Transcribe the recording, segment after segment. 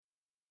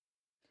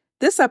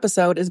This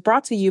episode is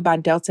brought to you by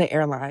Delta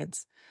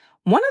Airlines.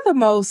 One of the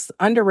most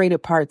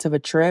underrated parts of a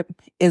trip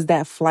is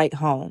that flight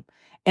home.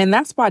 And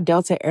that's why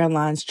Delta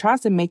Airlines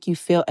tries to make you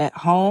feel at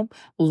home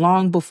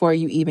long before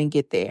you even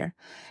get there.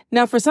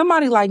 Now, for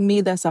somebody like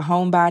me that's a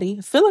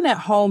homebody, feeling at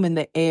home in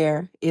the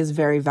air is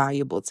very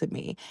valuable to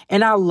me.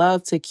 And I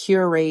love to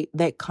curate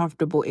that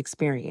comfortable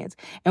experience.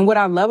 And what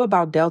I love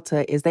about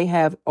Delta is they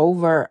have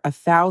over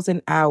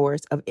 1,000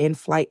 hours of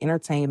in-flight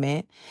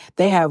entertainment.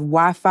 They have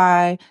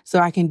Wi-Fi, so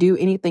I can do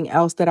anything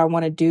else that I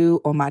want to do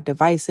on my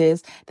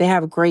devices. They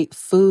have great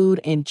food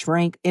and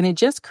drink, and it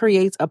just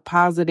creates a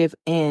positive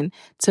end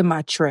to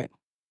my trip.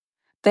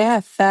 They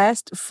have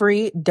fast,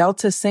 free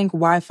Delta Sync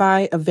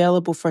Wi-Fi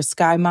available for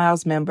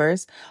SkyMiles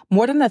members,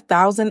 more than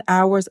 1,000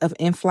 hours of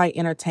in-flight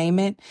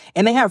entertainment,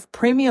 and they have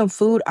premium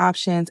food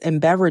options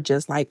and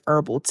beverages like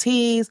herbal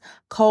teas,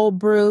 cold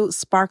brew,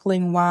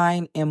 sparkling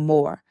wine, and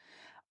more.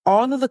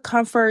 All of the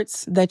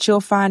comforts that you'll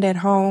find at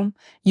home,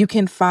 you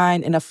can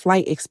find in a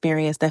flight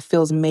experience that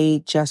feels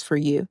made just for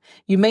you.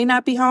 You may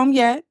not be home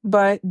yet,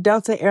 but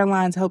Delta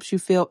Airlines helps you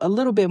feel a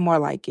little bit more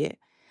like it.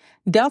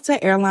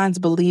 Delta Airlines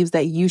believes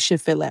that you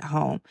should feel at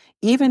home,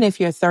 even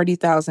if you're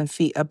 30,000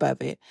 feet above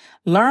it.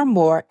 Learn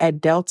more at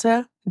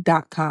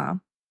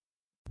delta.com.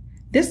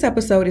 This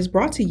episode is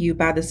brought to you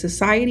by the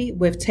Society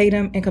with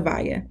Tatum and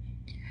Kavaya.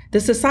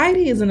 The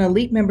Society is an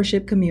elite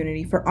membership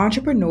community for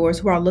entrepreneurs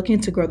who are looking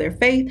to grow their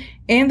faith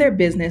and their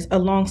business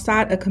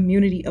alongside a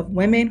community of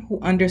women who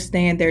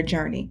understand their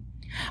journey.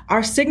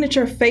 Our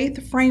signature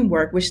faith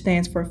framework, which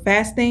stands for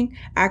fasting,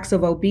 acts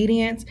of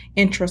obedience,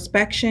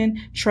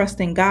 introspection,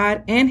 trusting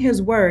God and His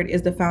Word,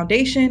 is the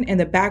foundation and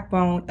the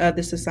backbone of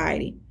the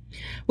Society.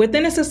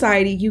 Within the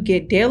Society, you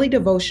get daily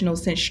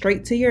devotionals sent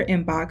straight to your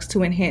inbox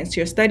to enhance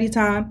your study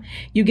time.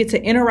 You get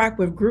to interact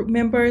with group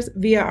members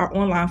via our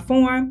online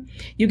forum.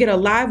 You get a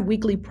live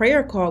weekly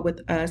prayer call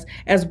with us,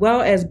 as well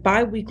as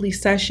bi-weekly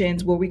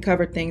sessions where we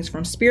cover things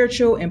from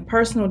spiritual and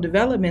personal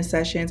development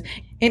sessions,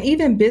 and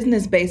even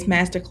business-based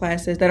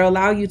masterclasses that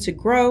allow you to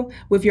grow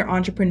with your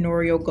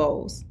entrepreneurial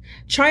goals.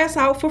 Try us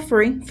out for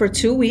free for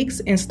 2 weeks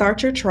and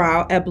start your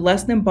trial at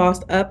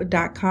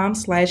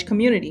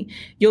blessedandbossedup.com/community.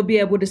 You'll be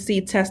able to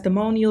see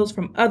testimonials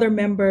from other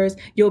members.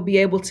 You'll be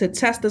able to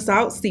test us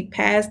out, see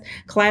past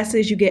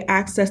classes. You get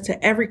access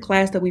to every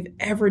class that we've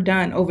ever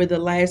done over the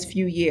last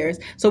few years.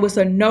 So it's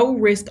a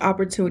no-risk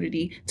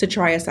opportunity to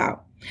try us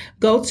out.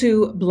 Go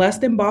to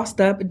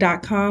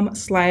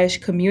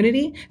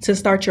blessedandbossedup.com/community to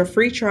start your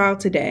free trial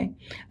today.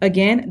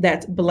 Again,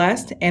 that's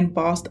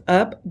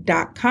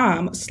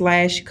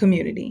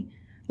blessedandbossedup.com/community.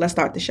 Let's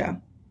start the show.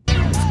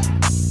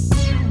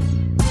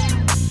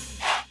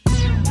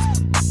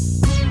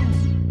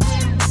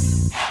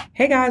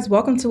 Hey guys,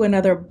 welcome to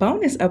another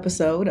bonus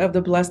episode of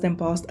the Blessed and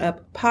Bossed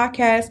Up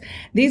podcast.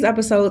 These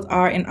episodes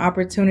are an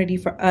opportunity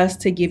for us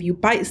to give you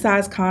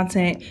bite-sized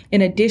content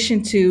in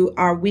addition to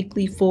our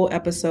weekly full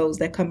episodes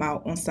that come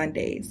out on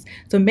Sundays.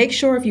 So make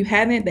sure if you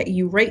haven't that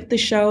you rate the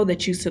show,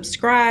 that you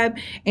subscribe,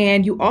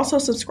 and you also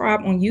subscribe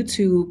on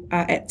YouTube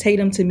at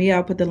Tatum to Me.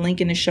 I'll put the link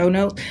in the show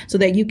notes so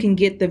that you can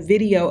get the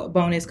video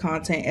bonus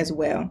content as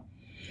well.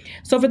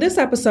 So for this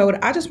episode,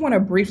 I just want to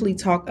briefly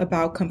talk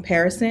about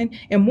comparison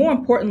and, more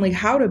importantly,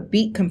 how to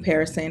beat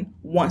comparison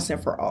once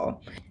and for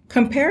all.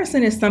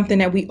 Comparison is something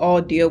that we all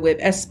deal with,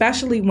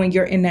 especially when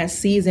you're in that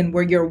season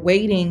where you're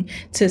waiting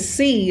to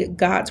see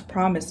God's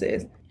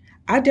promises.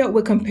 I dealt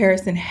with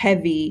comparison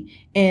heavy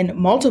in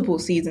multiple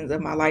seasons of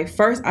my life.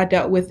 First, I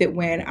dealt with it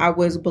when I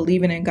was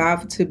believing in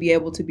God to be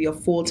able to be a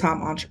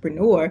full-time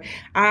entrepreneur.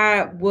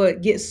 I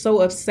would get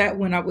so upset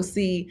when I would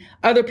see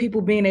other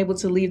people being able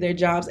to leave their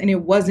jobs and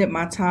it wasn't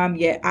my time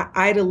yet. I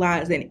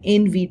idolized and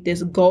envied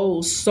this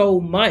goal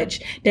so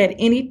much that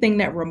anything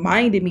that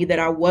reminded me that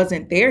I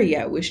wasn't there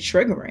yet was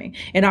triggering.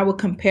 And I would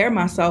compare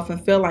myself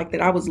and feel like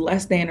that I was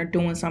less than or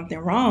doing something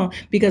wrong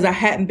because I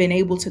hadn't been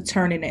able to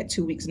turn in that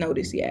 2 weeks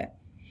notice yet.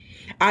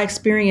 I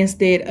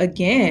experienced it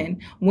again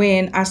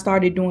when I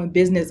started doing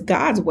business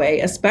God's way,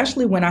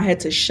 especially when I had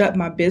to shut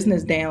my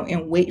business down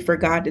and wait for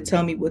God to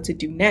tell me what to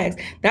do next.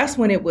 That's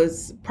when it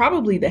was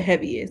probably the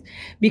heaviest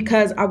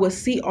because I would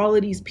see all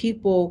of these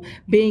people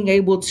being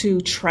able to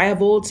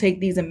travel,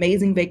 take these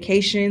amazing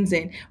vacations,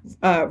 and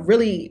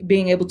really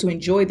being able to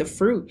enjoy the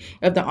fruit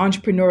of the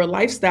entrepreneurial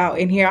lifestyle.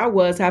 And here I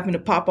was having to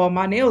pop all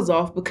my nails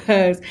off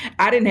because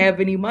I didn't have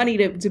any money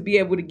to be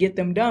able to get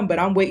them done, but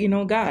I'm waiting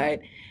on God.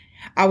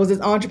 I was this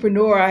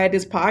entrepreneur. I had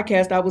this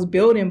podcast I was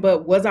building,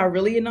 but was I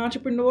really an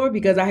entrepreneur?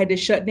 Because I had to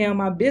shut down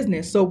my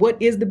business. So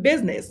what is the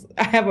business?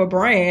 I have a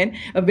brand.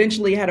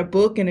 Eventually I had a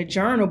book and a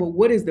journal, but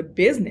what is the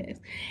business?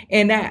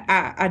 And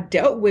I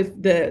dealt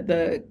with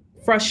the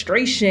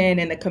frustration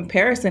and the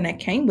comparison that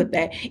came with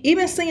that.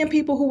 Even seeing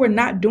people who were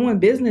not doing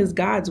business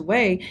God's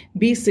way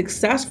be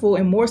successful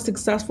and more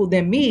successful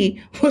than me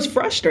was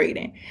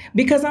frustrating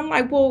because I'm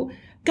like, well,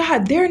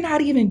 God, they're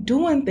not even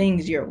doing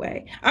things your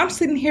way. I'm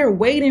sitting here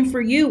waiting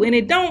for you. And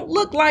it don't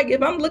look like,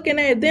 if I'm looking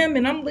at them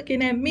and I'm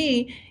looking at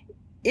me,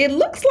 it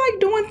looks like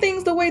doing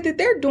things the way that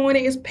they're doing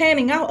it is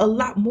panning out a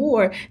lot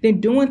more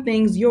than doing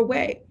things your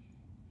way.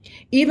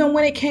 Even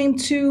when it came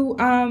to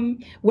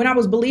when I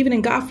was believing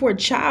in God for a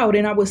child,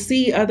 and I would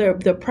see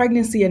the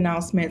pregnancy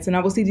announcements, and I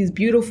would see these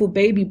beautiful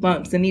baby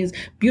bumps and these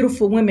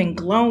beautiful women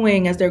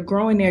glowing as they're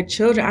growing their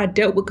children, I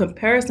dealt with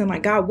comparison.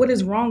 Like, God, what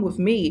is wrong with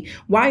me?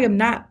 Why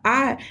am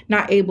I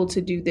not able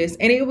to do this?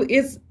 And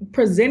it's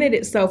presented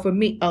itself for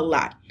me a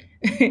lot.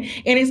 And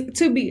it's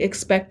to be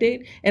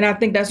expected. And I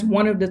think that's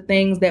one of the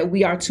things that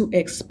we are to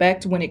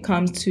expect when it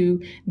comes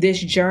to this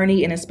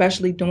journey, and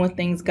especially doing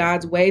things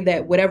God's way,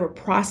 that whatever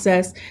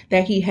process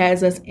that he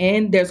has us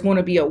in, there's going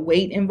to be a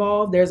wait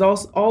involved. There's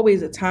also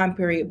always a time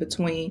period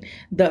between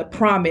the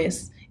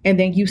promise and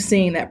then you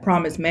seeing that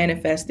promise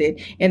manifested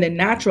in the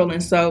natural.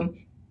 And so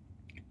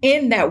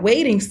in that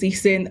waiting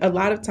season, a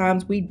lot of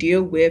times we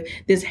deal with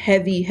this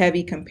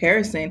heavy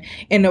comparison.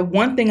 And the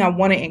one thing I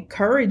want to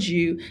encourage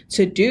you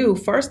to do,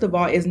 first of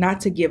all, is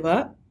not to give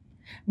up.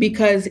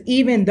 Because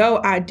even though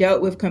I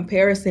dealt with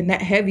comparison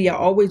that heavy, I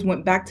always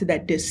went back to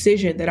that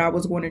decision that I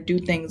was going to do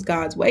things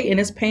God's way. And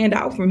it's panned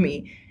out for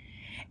me.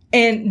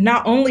 And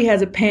not only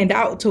has it panned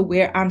out to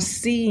where I'm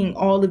seeing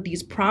all of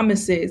these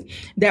promises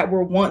that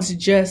were once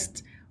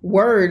just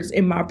words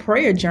in my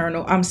prayer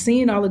journal, I'm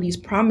seeing all of these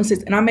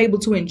promises and I'm able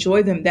to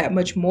enjoy them that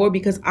much more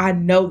because I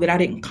know that I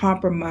didn't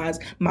compromise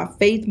my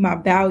faith, my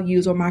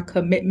values, or my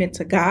commitment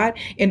to God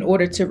in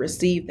order to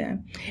receive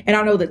them. And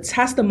I know the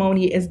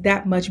testimony is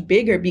that much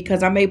bigger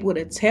because I'm able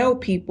to tell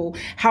people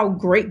how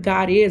great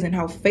God is and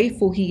how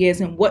faithful he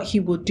is and what he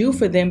will do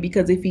for them,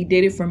 because if he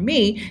did it for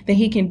me, then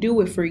he can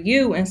do it for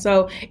you. And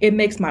so it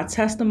makes my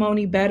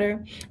testimony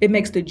better. It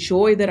makes the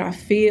joy that I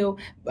feel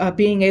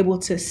being able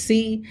to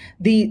see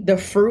the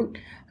fruit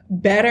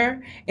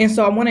better. And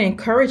so I want to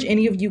encourage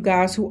any of you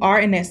guys who are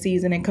in that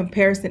season and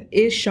comparison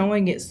is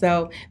showing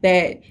itself,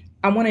 that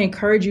I want to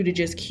encourage you to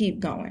just keep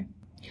going.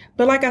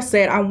 But like I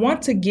said, I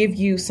want to give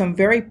you some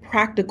very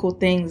practical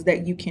things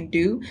that you can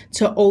do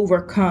to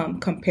overcome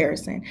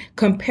comparison.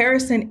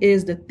 Comparison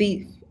is the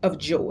thief of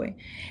joy.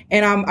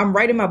 And I'm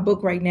writing my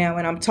book right now,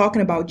 and I'm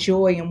talking about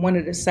joy in one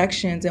of the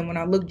sections. And when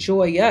I look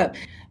joy up,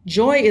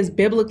 joy is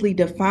biblically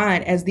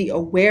defined as the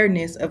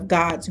awareness of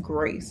God's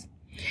grace.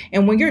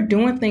 And when you're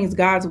doing things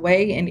God's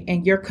way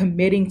and you're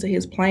committing to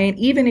his plan,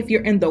 even if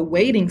you're in the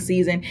waiting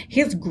season,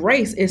 his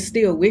grace is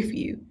still with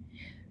you.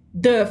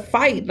 The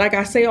fight, like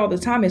I say all the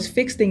time, is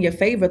fixed in your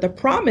favor. The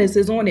promise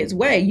is on its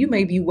way. You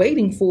may be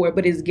waiting for it,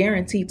 but it's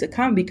guaranteed to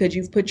come because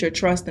you've put your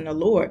trust in the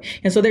Lord.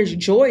 And so there's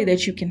joy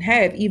that you can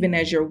have even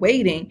as you're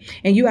waiting.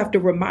 And you have to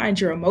remind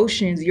your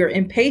emotions, your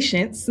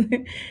impatience,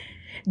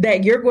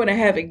 that you're going to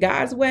have it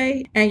God's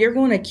way, and you're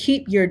going to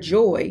keep your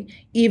joy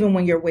even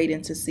when you're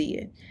waiting to see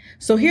it.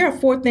 So here are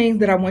 4 things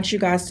that I want you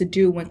guys to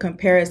do when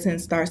comparison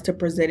starts to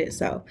present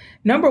itself.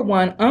 Number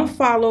 1,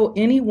 unfollow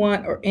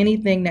anyone or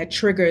anything that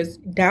triggers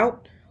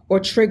doubt or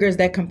triggers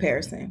that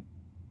comparison.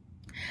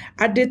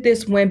 I did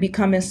this when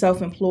becoming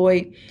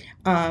self-employed.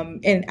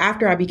 And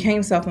after I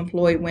became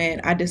self-employed, when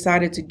I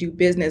decided to do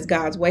business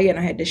God's way and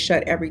I had to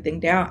shut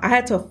everything down, I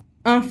had to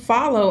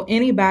unfollow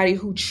anybody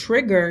who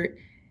triggered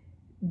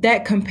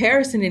that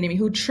comparison in me,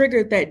 who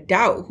triggered that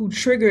doubt, who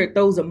triggered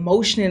those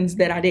emotions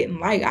that I didn't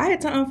like. I had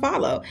to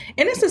unfollow.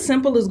 And it's as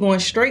simple as going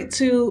straight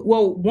to,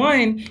 well,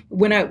 one,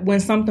 when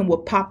something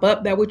would pop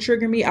up that would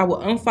trigger me, I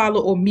would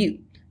unfollow or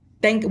mute.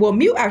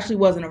 Mute actually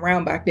wasn't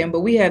around back then, but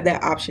we have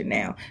that option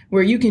now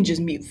where you can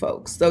just mute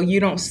folks so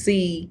you don't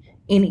see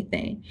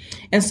anything.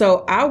 And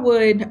so I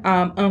would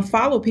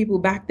unfollow people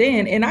back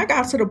then. And I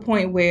got to the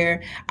point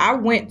where I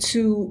went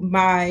to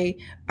my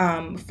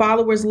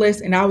followers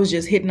list and I was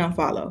just hitting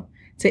unfollow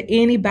to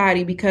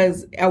anybody,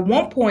 because at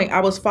one point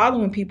I was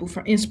following people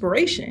for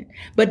inspiration,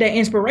 but that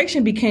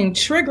inspiration became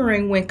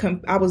triggering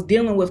when I was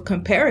dealing with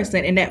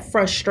comparison and that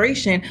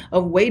frustration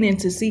of waiting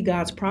to see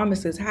God's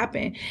promises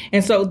happen.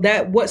 And so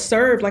that what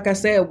served, like I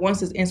said,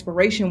 once as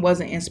inspiration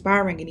wasn't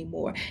inspiring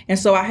anymore. And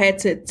so I had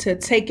to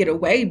take it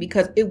away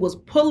because it was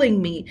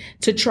pulling me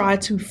to try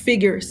to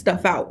figure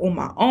stuff out on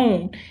my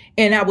own.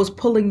 And that was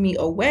pulling me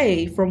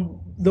away from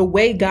the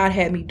way God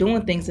had me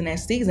doing things in that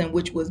season,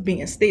 which was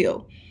being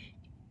still.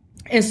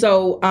 And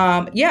so,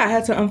 I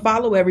had to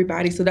unfollow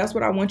everybody. So that's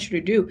what I want you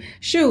to do.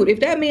 Shoot, if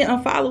that means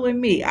unfollowing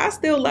me, I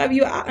still love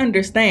you. I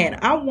understand.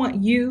 I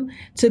want you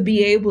to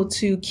be able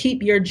to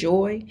keep your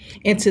joy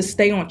and to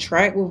stay on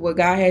track with what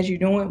God has you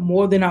doing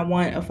more than I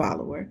want a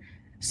follower.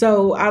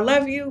 So I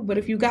love you, but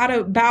if you got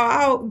to bow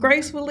out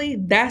gracefully,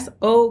 that's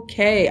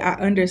okay. I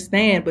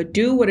understand, but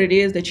do what it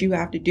is that you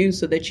have to do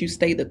so that you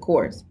stay the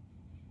course.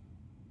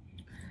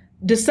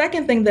 The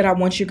second thing that I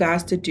want you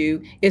guys to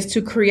do is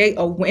to create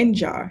a win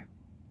jar.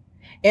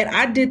 And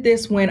I did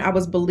this when I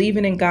was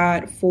believing in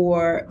God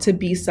to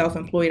be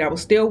self-employed. I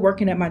was still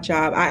working at my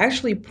job. I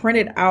actually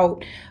printed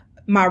out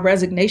my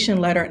resignation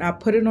letter and I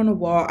put it on the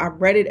wall. I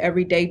read it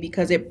every day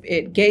because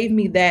it gave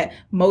me that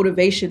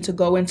motivation to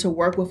go into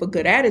work with a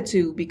good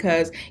attitude,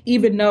 because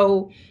even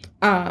though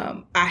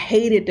I I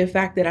hated the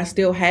fact that I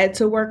still had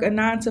to work a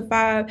 9 to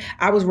 5.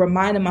 I was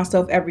reminding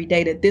myself every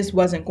day that this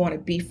wasn't going to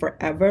be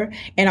forever.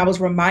 And I was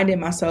reminding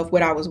myself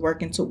what I was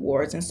working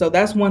towards. And so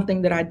that's one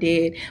thing that I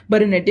did.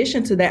 But in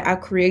addition to that, I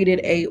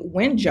created a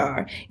win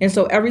jar. And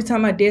so every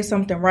time I did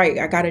something right,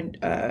 I got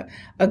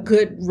a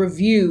good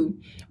review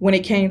when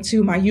it came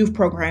to my youth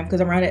program, because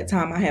around that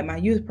time I had my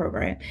youth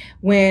program.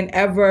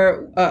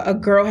 Whenever a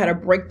girl had a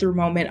breakthrough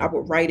moment, I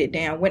would write it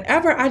down.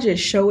 Whenever I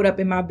just showed up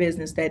in my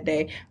business that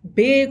day,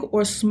 big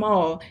or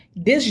small,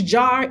 this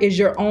jar is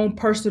your own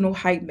personal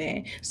hype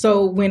man.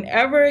 So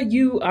whenever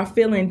you are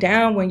feeling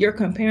down, when you're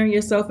comparing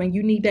yourself and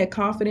you need that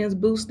confidence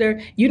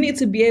booster, you need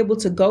to be able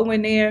to go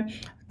in there,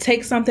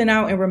 take something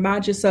out and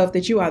remind yourself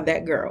that you are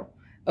that girl.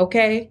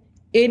 Okay?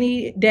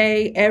 Any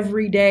day,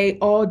 every day,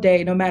 all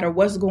day, no matter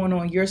what's going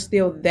on, you're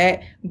still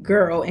that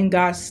girl and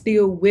God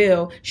still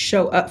will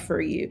show up for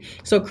you.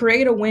 So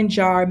create a win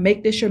jar,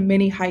 make this your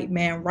mini hype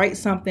man, write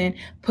something,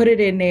 put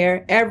it in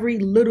there, every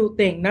little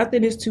thing.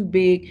 Nothing is too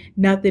big,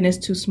 nothing is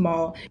too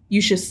small.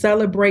 You should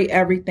celebrate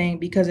everything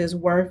because it's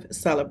worth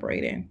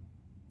celebrating.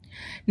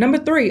 Number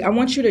 3, I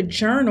want you to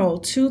journal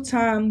 2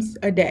 times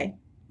a day.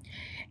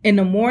 In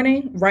the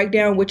morning, write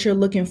down what you're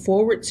looking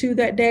forward to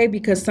that day,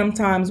 because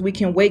sometimes we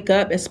can wake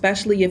up,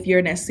 especially if you're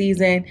in that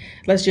season.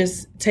 Let's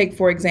just take,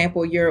 for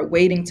example, you're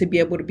waiting to be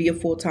able to be a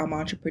full-time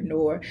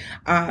entrepreneur.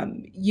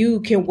 You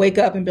can wake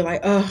up and be like,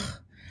 ugh,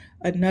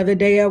 another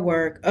day at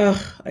work.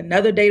 Ugh,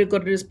 another day to go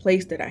to this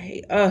place that I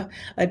hate. Ugh,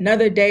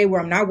 another day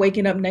where I'm not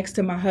waking up next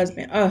to my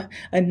husband. Ugh,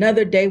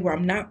 another day where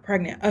I'm not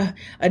pregnant. Ugh,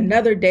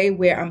 another day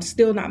where I'm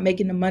still not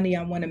making the money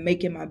I want to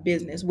make in my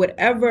business.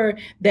 Whatever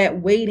that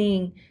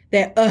waiting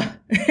that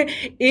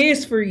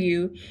is for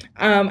you,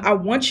 I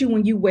want you,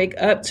 when you wake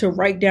up, to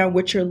write down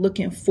what you're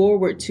looking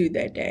forward to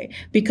that day,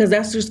 because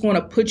that's just going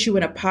to put you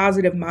in a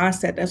positive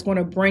mindset. That's going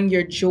to bring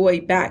your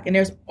joy back. And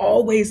there's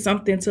always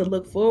something to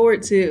look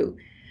forward to.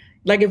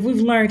 Like, if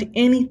we've learned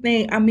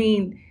anything, I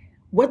mean,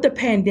 what the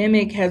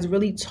pandemic has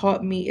really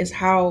taught me is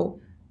how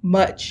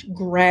much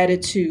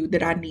gratitude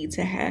that I need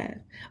to have.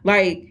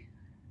 Like,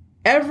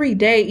 every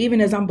day, even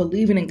as I'm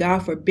believing in God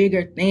for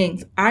bigger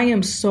things, I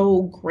am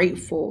so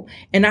grateful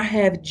and I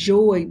have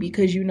joy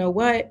because you know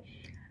what?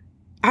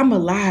 I'm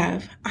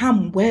alive.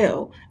 I'm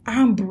well.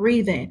 I'm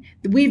breathing.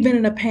 We've been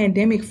in a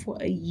pandemic for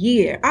a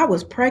year. I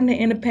was pregnant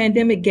in a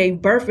pandemic,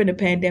 gave birth in a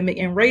pandemic,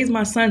 and raised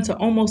my son to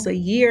almost a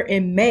year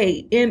in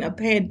May in a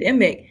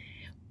pandemic.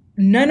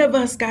 None of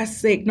us got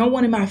sick. No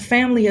one in my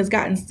family has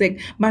gotten sick.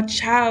 My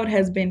child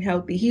has been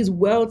healthy. He's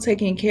well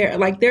taken care of.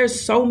 Like, there's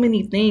so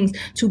many things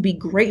to be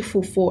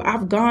grateful for.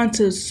 I've gone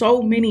to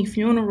so many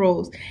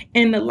funerals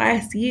in the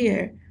last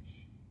year.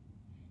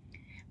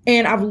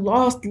 And I've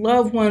lost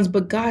loved ones,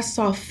 but God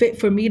saw fit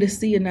for me to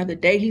see another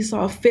day. He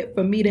saw fit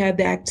for me to have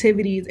the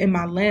activities in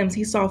my limbs.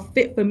 He saw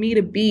fit for me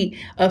to be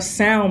of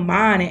sound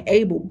mind and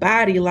able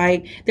body.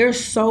 Like,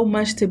 there's so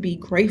much to be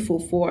grateful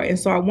for. And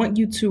so I want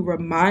you to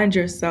remind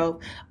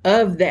yourself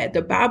of that.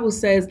 The Bible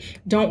says,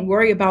 don't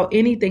worry about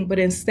anything, but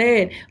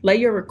instead lay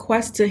your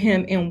request to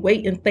him and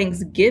wait in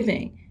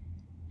thanksgiving.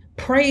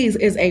 Praise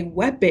is a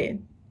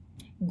weapon.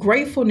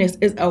 Gratefulness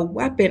is a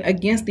weapon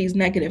against these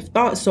negative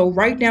thoughts. So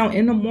write down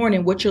in the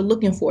morning what you're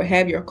looking for.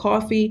 Have your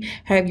coffee,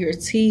 have your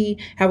tea,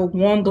 have a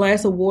warm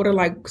glass of water,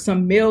 like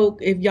some milk,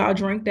 if y'all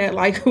drink that,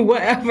 like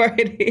whatever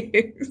it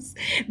is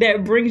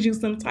that brings you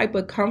some type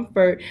of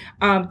comfort.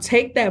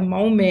 Take that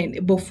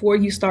moment before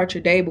you start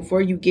your day,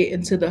 before you get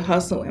into the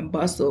hustle and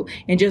bustle,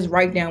 and just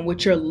write down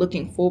what you're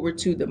looking forward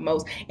to the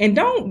most. And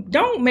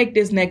don't make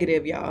this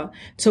negative, y'all,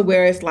 to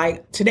where it's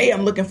like, today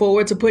I'm looking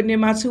forward to putting in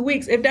my 2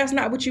 weeks. If that's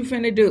not what you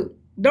finna do,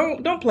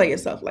 don't play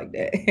yourself like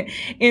that.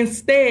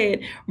 Instead,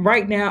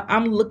 right now,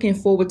 I'm looking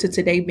forward to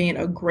today being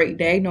a great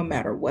day, no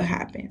matter what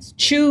happens.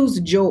 Choose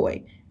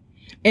joy.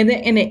 And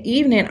then in the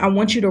evening, I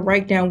want you to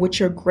write down what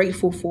you're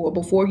grateful for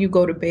before you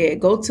go to bed.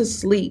 Go to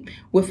sleep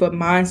with a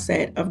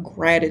mindset of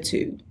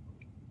gratitude.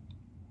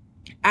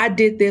 I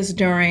did this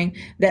during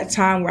that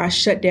time where I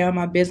shut down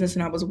my business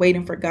and I was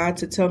waiting for God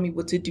to tell me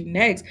what to do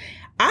next.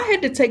 I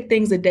had to take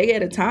things a day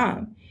at a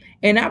time.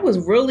 And that was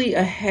really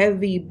a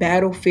heavy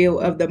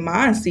battlefield of the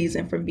mind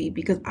season for me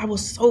because I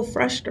was so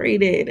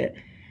frustrated.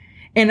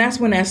 And that's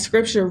when that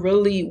scripture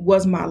really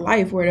was my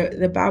life, where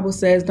the Bible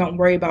says, don't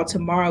worry about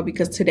tomorrow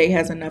because today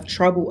has enough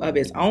trouble of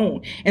its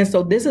own. And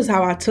so this is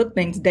how I took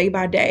things day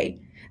by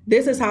day.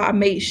 This is how I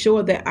made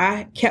sure that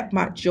I kept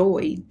my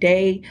joy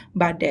day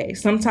by day.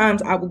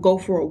 Sometimes I would go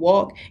for a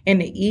walk in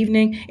the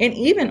evening. And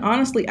even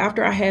honestly,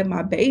 after I had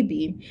my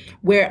baby,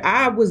 where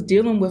I was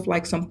dealing with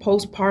like some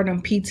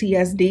postpartum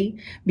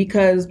PTSD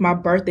because my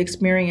birth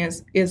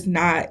experience is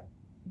not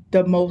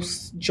the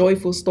most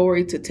joyful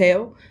story to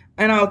tell.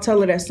 And I'll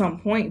tell it at some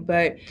point,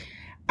 but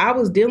I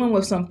was dealing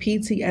with some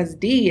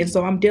PTSD. And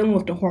so I'm dealing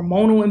with the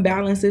hormonal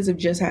imbalances of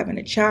just having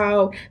a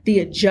child, the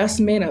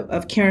adjustment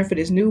of caring for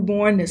this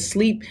newborn, the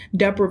sleep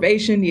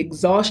deprivation, the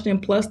exhaustion,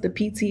 plus the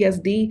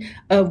PTSD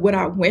of what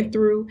I went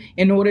through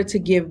in order to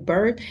give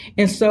birth.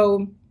 And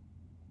so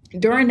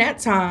during that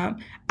time,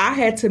 I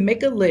had to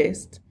make a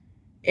list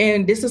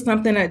And this is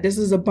something this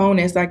is a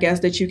bonus, I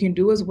guess, that you can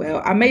do as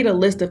well. I made a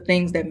list of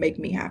things that make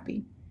me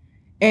happy.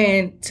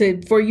 And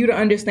for you to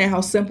understand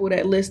how simple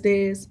that list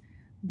is,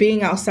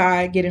 being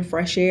outside, getting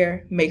fresh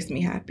air makes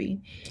me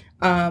happy.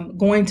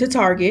 Going to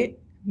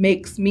Target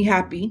makes me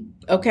happy.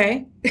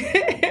 Okay.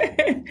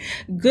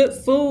 Good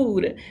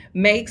food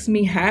makes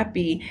me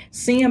happy.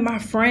 Seeing my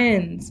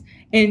friends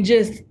and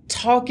just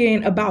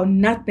talking about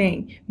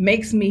nothing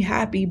makes me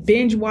happy.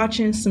 Binge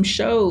watching some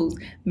shows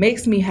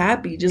makes me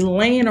happy. Just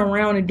laying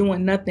around and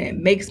doing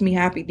nothing makes me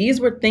happy. These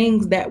were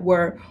things that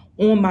were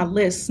on my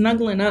list.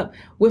 Snuggling up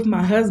with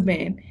my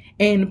husband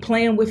and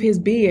playing with his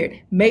beard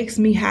makes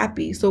me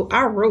happy. So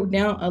I wrote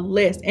down a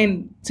list.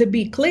 And to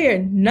be clear,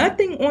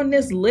 nothing on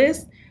this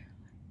list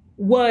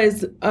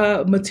was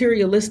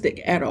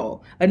materialistic at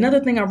all. Another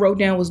thing I wrote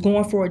down was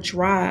going for a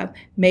drive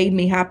made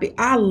me happy.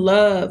 I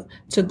love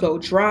to go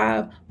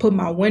drive, put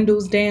my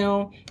windows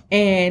down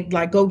and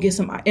like go get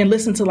some and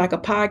listen to like a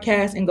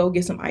podcast and go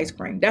get some ice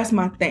cream. That's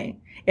my thing.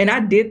 And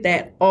I did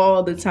that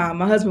all the time.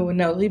 My husband would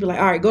know. He'd be like,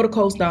 all right, go to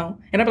Cold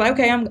Stone. And I'd be like,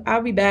 okay,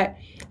 I'll be back.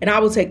 And I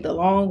will take the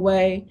long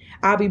way.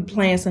 I'll be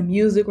playing some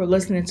music or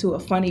listening to a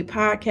funny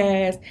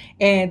podcast.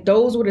 And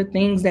those were the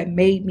things that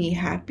made me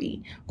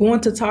happy. Going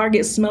to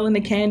Target, smelling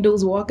the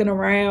candles, walking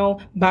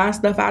around, buying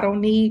stuff I don't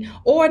need,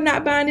 or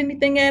not buying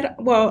anything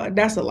well,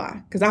 that's a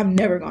lie, because I've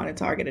never gone to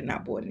Target and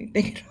not bought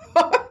anything at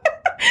all.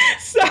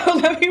 So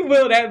let me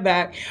wheel that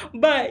back.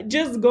 But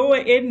just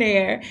going in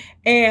there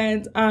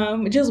and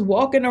just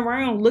walking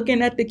around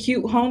looking at the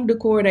cute home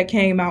decor that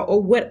came out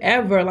or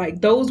whatever,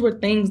 like those were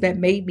things that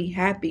made me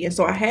happy. And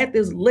so I had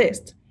this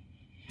list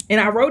and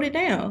I wrote it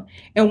down.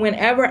 And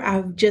whenever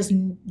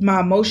my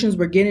emotions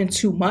were getting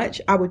too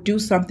much, I would do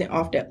something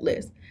off that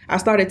list. I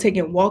started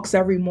taking walks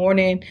every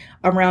morning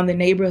around the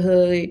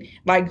neighborhood,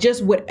 like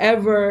just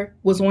whatever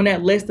was on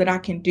that list that I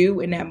can do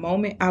in that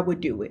moment, I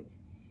would do it.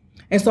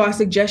 And so I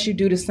suggest you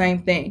do the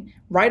same thing.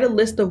 Write a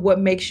list of what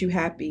makes you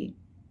happy.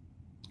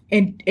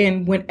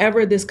 And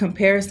whenever this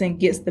comparison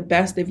gets the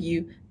best of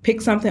you,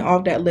 pick something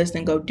off that list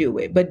and go do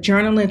it. But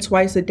journaling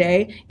twice a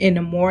day, in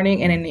the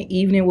morning and in the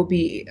evening, will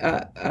be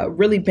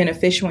really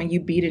beneficial in you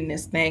beating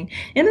this thing.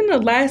 And then the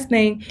last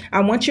thing,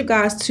 I want you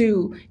guys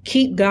to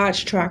keep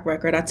God's track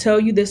record. I tell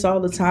you this all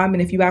the time.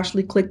 And if you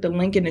actually click the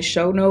link in the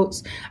show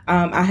notes,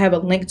 I have a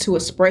link to a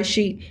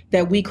spreadsheet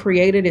that we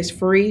created. It's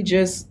free.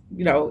 Just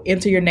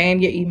enter your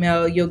name, your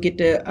email. You'll get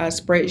the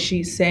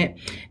spreadsheet sent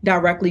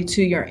directly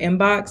to your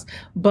inbox.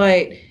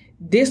 But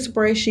this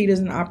spreadsheet is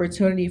an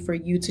opportunity for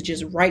you to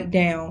just write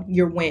down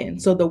your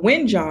wins. So the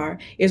win jar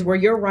is where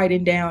you're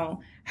writing down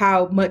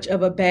how much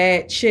of a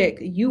bad chick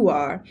you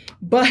are.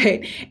 But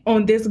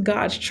on this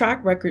God's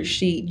track record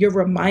sheet, you're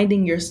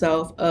reminding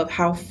yourself of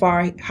how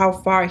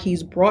far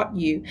he's brought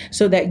you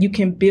so that you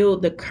can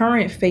build the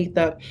current faith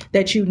up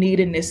that you need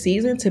in this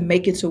season to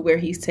make it to where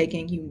he's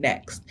taking you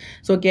next.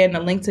 So again,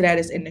 the link to that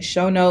is in the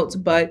show notes,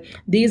 but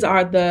these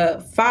are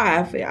the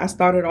 5. I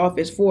started off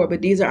as 4,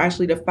 but these are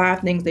actually the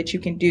 5 things that you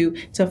can do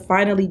to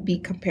finally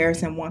beat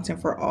comparison once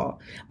and for all.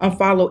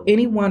 Unfollow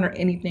anyone or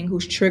anything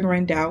who's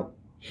triggering doubt.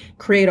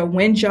 Create a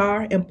win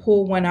jar and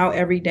pull one out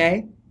every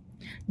day.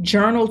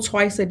 Journal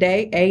twice a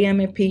day, AM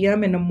and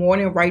PM. In the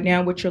morning, write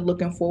down what you're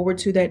looking forward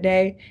to that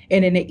day.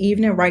 And in the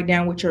evening, write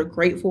down what you're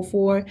grateful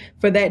for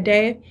that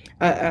day.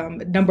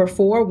 Number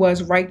 4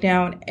 was write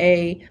down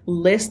a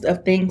list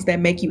of things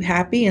that make you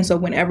happy. And so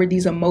whenever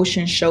these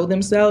emotions show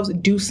themselves,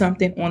 do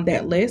something on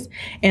that list.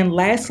 And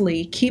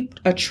lastly, keep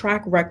a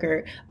track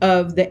record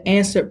of the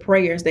answered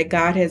prayers that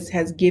God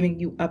has given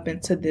you up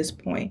until this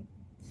point.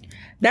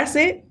 That's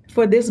it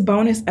for this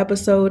bonus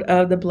episode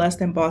of the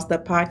Blessed and Bossed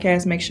Up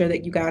podcast. Make sure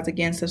that you guys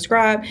again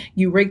subscribe,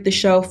 you rate the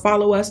show,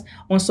 follow us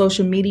on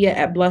social media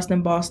at Blessed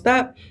and Bossed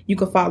Up. You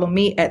can follow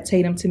me at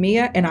Tatum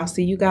Tamia, and I'll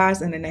see you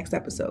guys in the next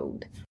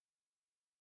episode.